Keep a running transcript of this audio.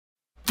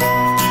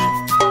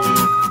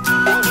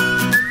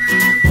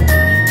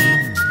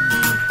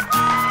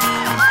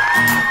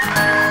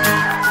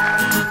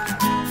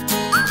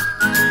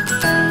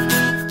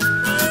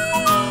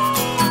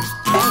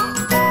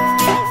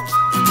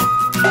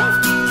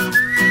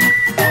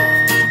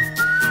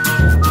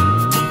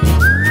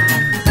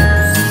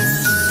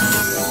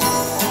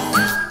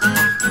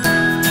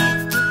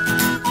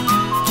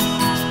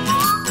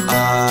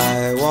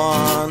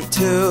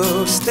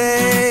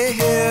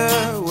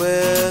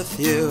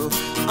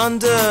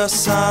under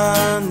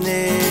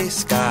sunny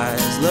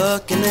skies,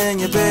 looking in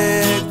your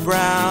big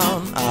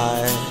brown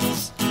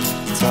eyes.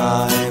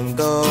 Time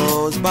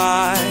goes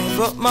by,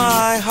 but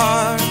my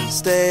heart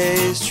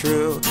stays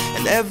true,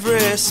 and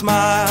every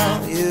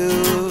smile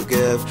you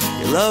give,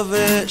 your love,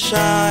 it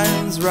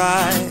shines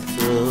right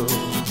through.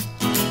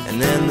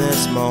 And in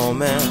this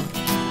moment,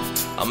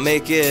 I'll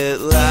make it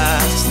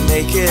last,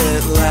 make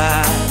it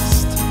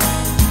last.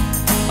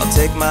 I'll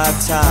take my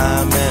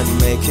time and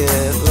make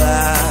it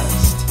last.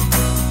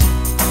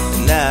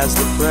 And as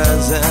the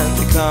present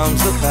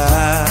becomes the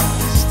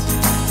past,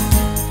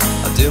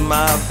 I'll do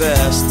my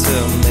best to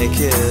make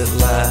it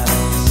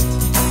last.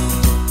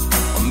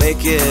 I'll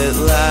make it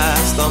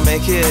last, I'll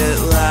make it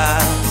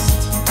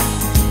last.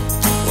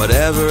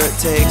 Whatever it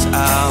takes,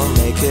 I'll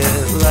make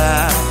it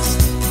last.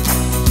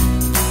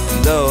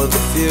 And though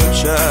the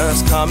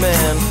future's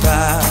coming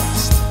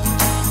fast,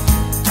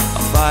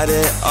 I'll fight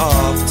it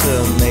off to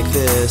make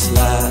this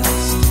last.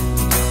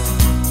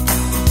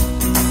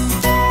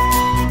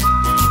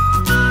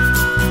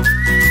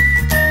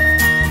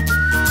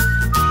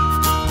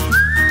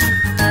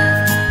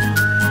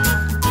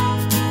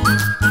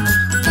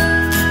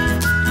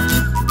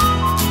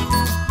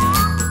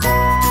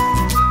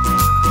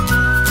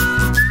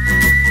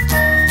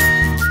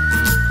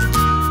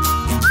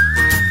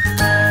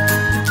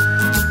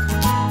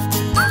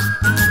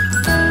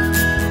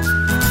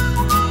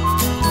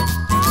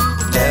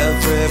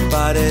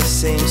 Everybody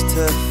seems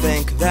to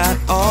think that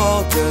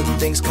all good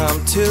things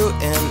come to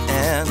an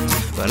end,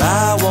 but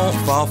I won't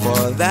fall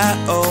for that,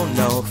 oh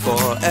no.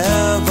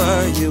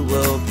 Forever you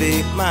will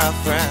be my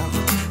friend,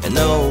 and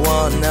no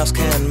one else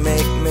can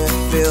make me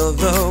feel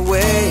the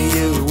way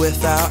you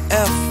without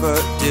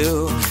effort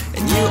do.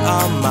 And you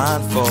are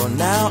mine for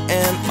now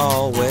and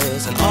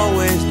always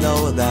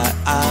know that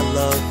I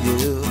love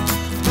you.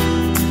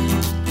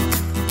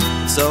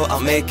 So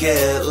I'll make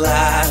it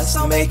last,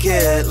 I'll make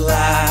it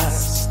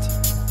last.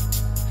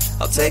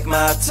 I'll take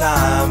my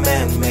time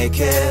and make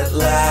it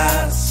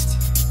last.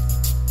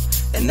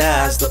 And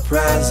as the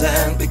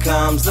present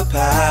becomes the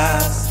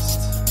past,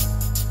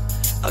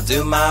 I'll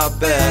do my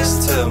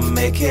best to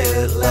make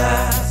it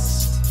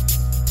last.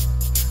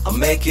 I'll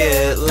make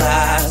it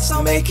last,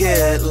 I'll make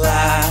it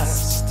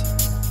last.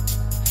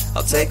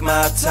 I'll take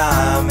my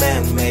time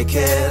and make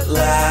it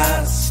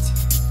last.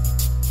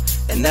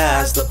 And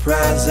as the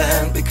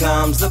present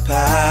becomes the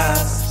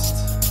past,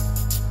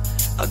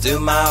 I'll do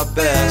my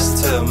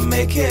best to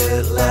make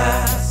it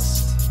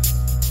last.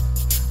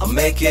 I'll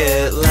make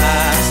it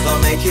last,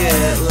 I'll make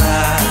it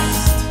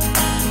last.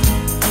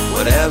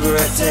 Whatever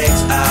it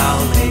takes,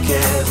 I'll make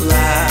it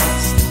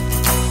last.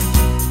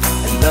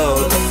 And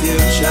though the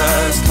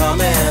future's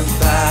coming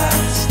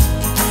fast,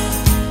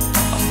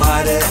 I'll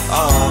fight it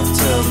off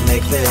to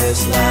make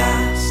this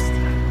last.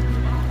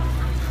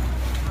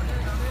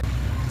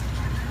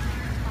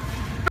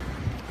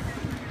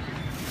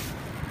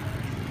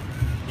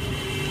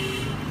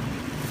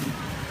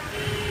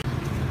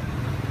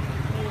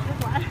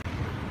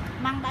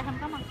 Măng đây không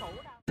có măng cũ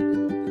đâu.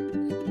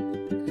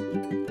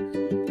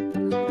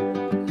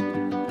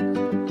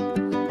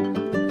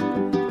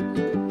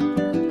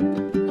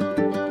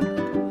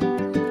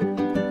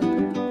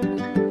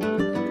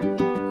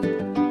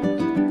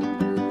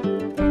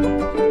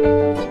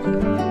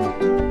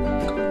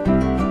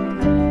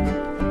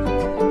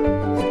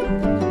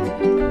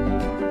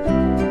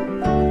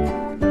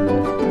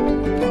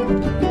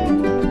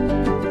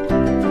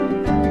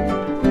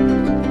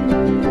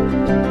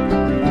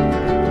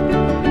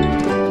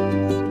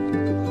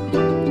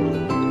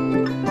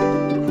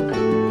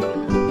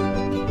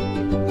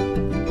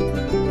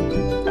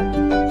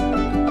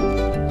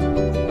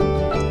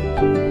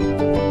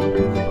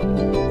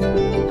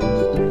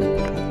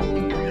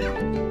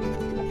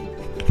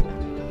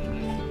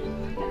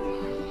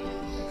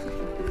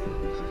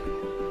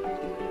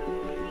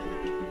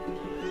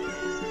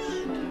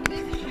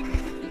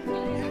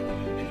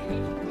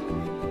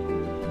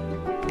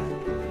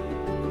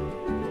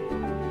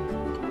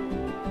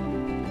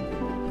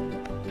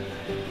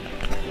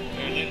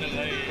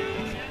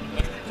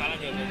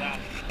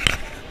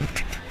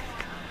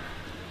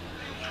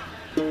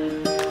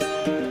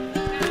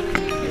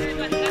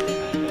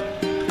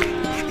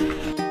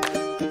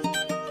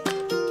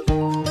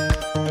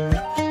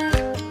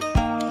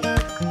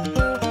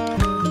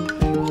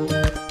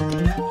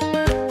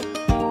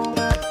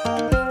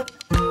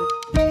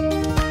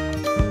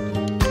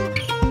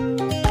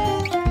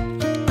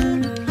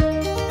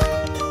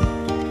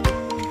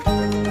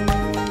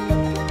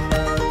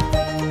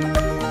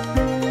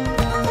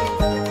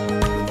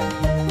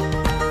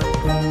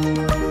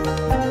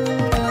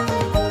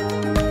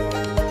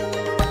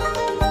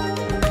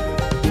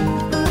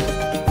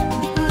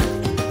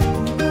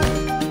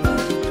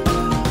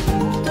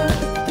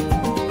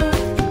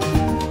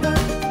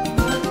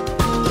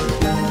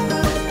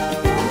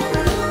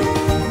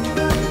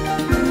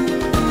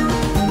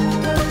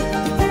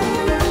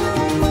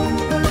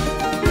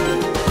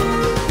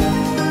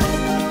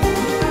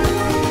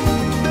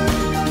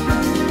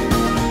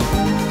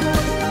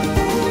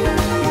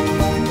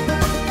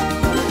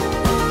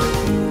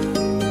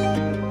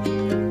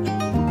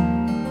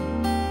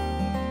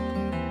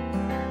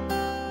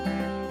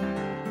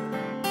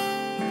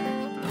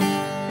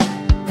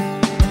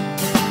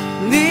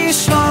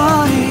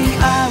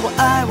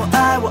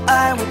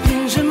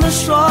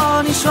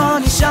 说，你说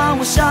你想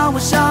我想我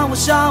想我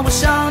想我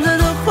想的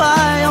都快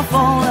要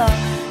疯了，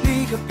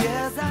你可别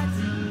再。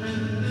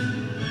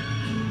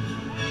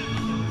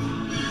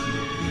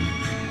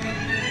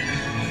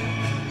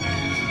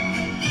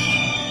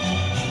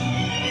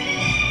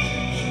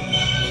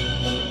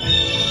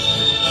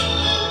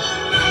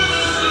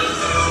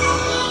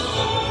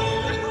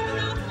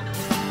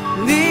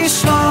你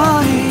说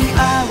你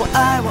爱我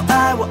爱我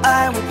爱我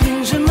爱我，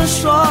凭什么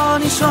说？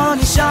你说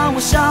你想我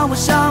想我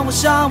想我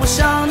想我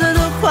想的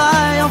都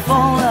快要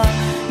疯了，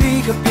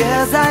你可别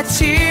再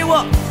气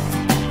我。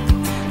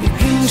你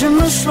凭什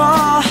么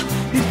说？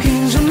你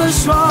凭什么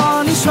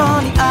说？你说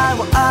你爱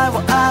我爱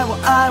我爱我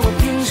爱我，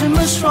凭什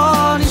么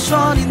说？你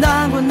说你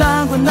难过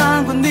难过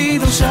难过，你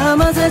懂什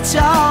么才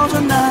叫做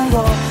难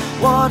过？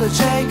我的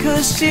这颗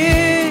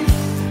心，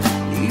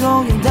你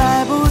永远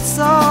带不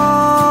走。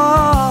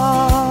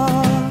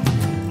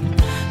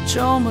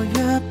周末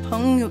约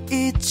朋友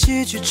一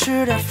起去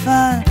吃点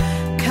饭，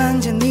看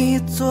见你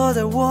坐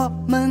在我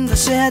们的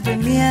斜对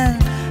面，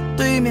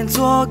对面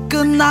坐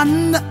个男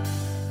的，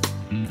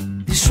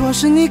你说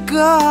是你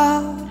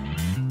哥。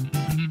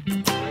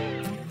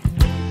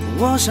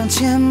我上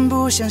前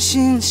不相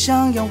信，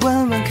想要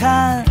问问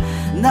看，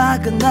那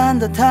个男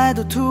的态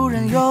度突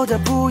然有点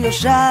不友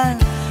善，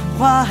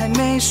话还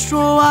没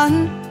说完，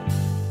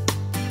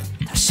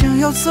他想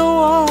要揍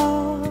我。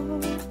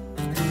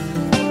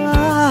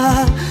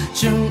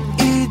睁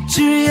一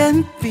只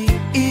眼闭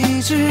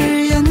一只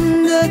眼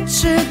的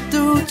尺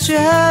度绝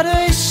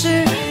对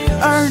是，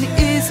而你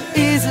一次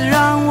一次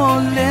让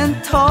我连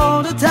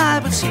头都抬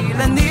不起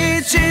来，你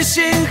居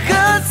心何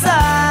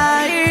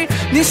在？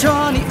你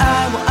说你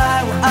爱我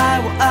爱我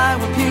爱我爱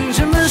我，凭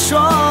什么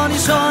说？你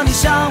说你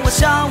想我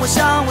想我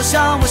想我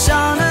想我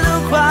想的都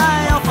快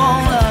要疯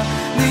了，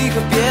你可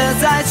别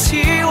再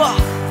气我。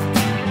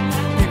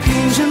你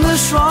凭什么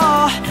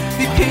说？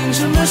你凭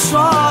什么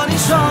说？你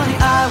说你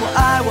爱我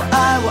爱我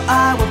爱我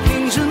爱我，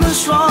凭什么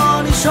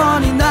说？你说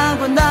你难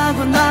过难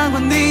过难过，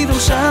你懂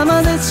什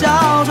么才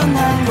叫做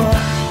难过？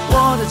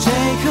我的这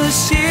颗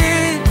心，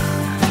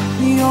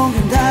你永远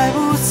带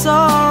不走。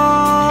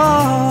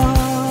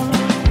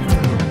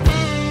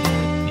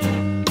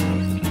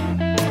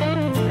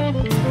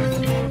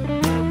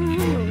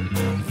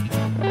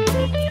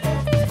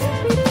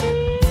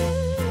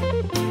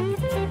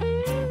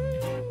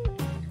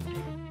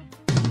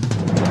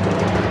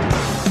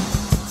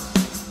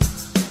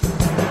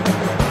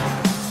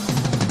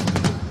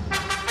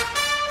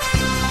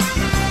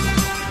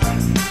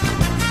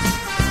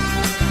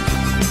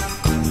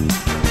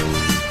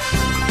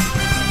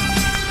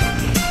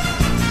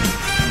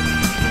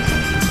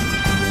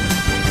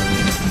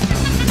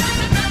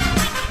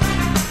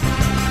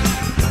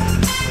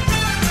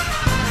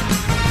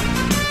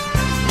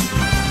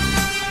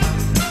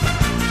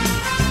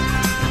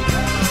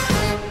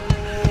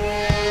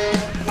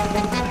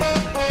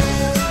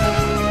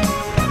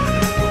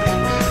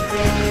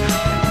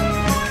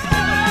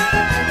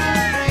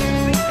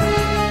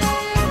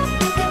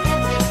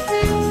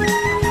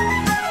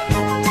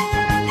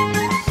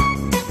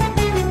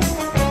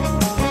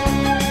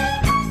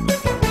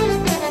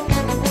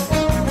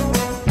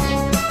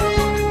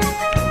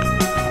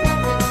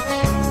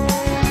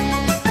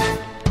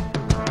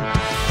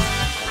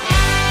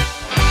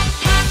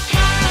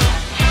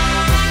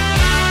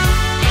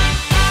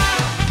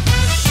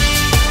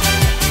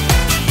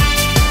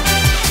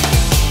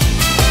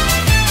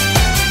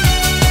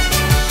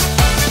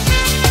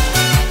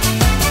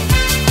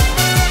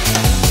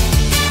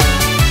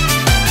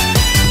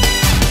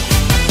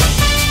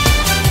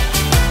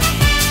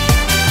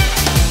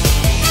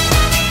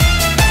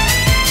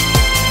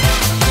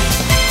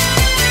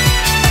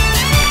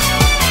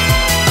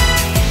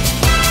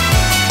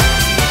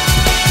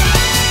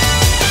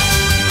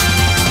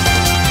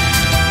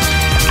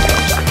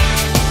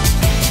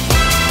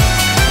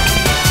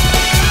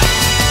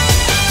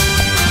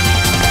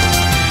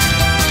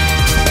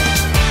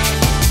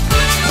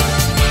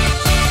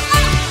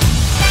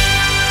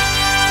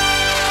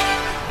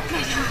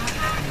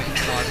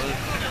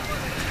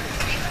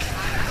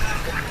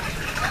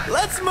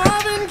Let's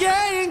Marvin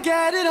Gaye and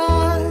get it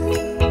on.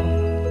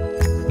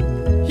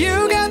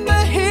 You got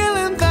the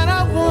healing that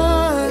I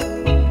want,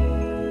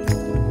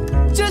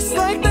 just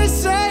like they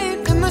say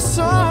it in the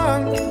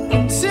song.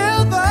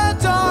 Until the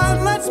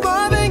dawn, let's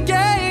Marvin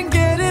Gaye and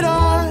get it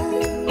on.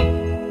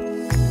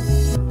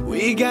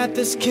 We got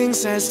this king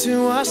size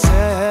to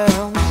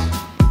ourselves,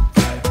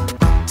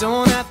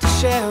 don't have to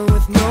share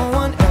with no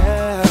one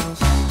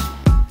else.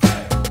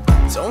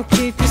 Don't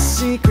keep your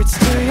secrets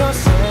to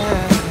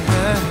yourself.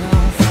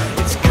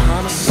 It's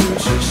Kama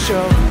Sutra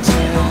show and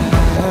tell.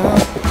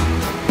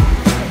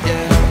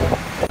 Yeah.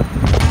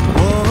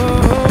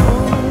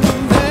 Whoa,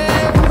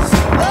 there's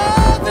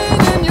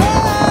loving in your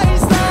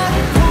eyes that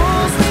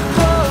pulls me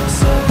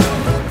closer.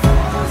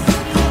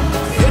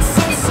 It's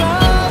so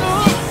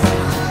subtle,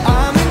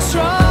 I'm in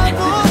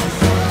trouble,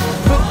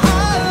 but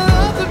I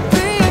love to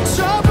be in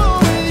trouble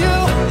with you.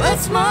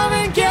 Let's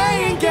Marvin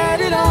Gaye and get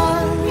it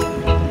on.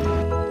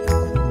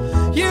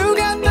 You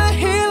got the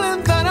healing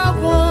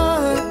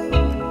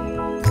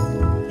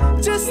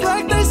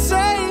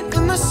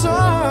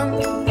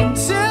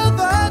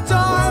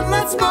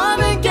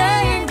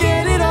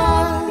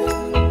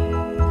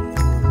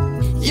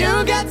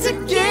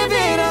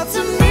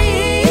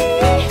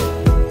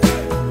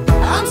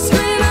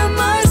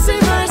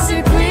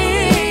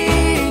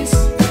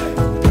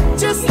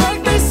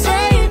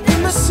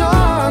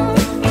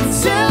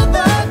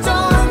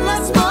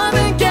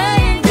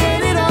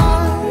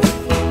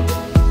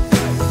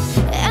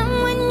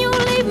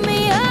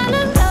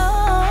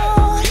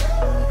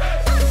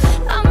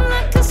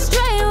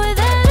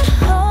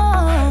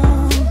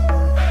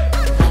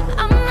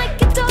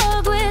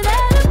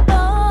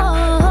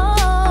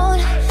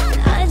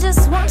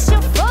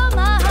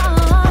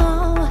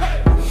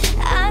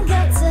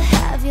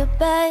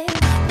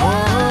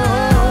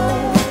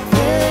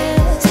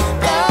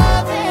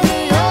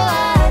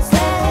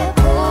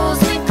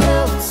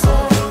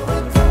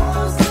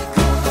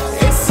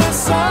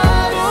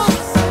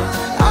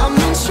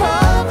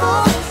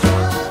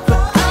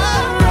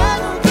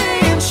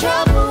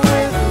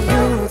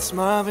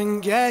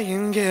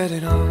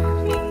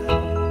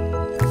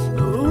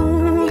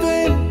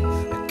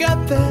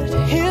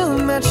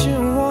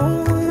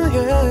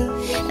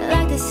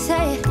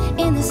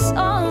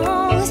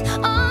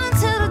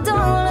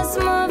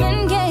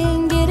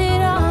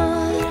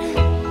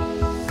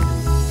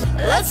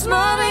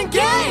smile and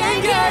get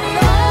it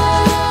on.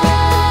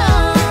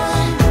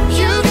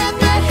 You got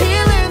that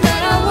healing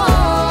that I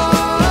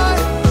want,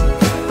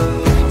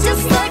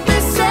 just like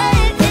they say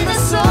in the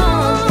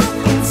song.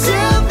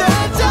 Until the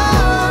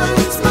dawn,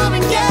 smile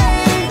and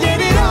get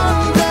it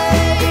on,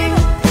 babe.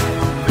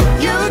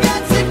 You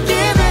got to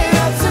give it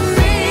up to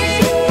me.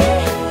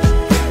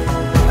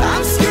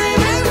 I'm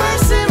screaming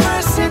mercy,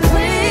 mercy,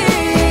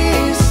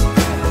 please,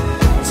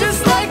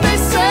 just like they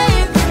say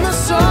in the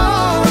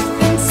song.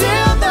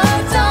 Until the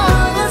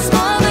dawn, let's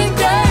smile and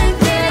get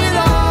it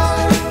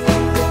on,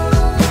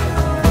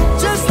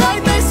 just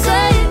like they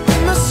say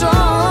in the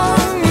song.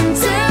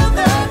 Until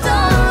the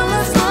dawn,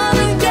 let's smile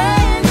and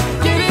get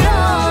it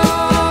on.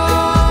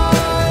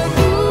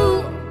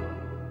 Ooh.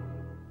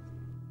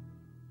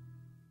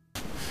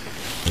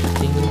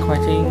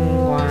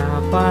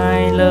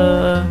 과일러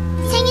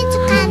생일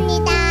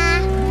축하합니다.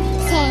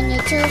 생일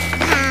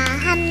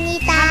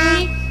축하합니다.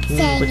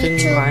 생일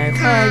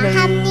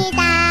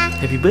축하합니다.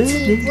 Happy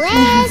birthday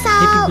지구에서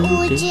Happy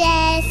birthday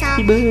우주에서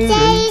Happy birthday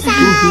제일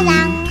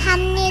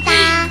사랑합니다.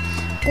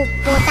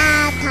 꽃보다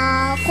더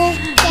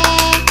곱게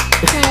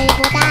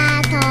별보다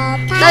더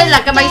Đây là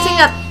cái bánh sinh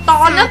nhật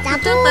to nhất từ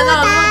trước tới giờ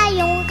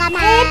luôn.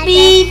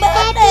 Happy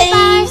birthday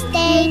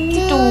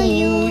to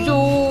you.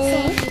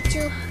 생일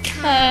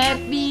축하.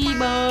 Happy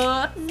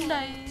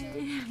birthday.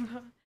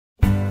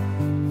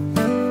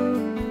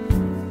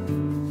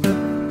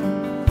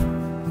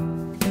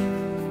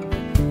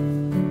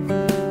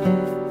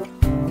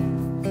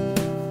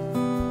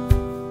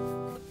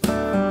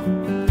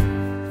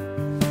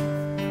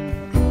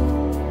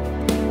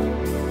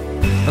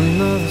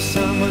 Another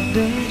summer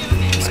day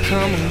has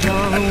come and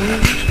gone away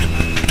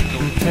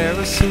from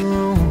Paris to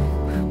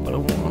Rome, but I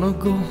wanna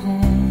go home.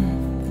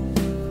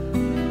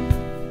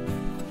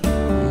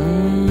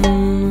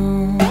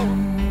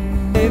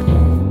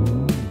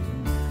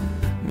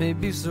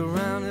 Maybe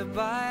surrounded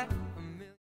by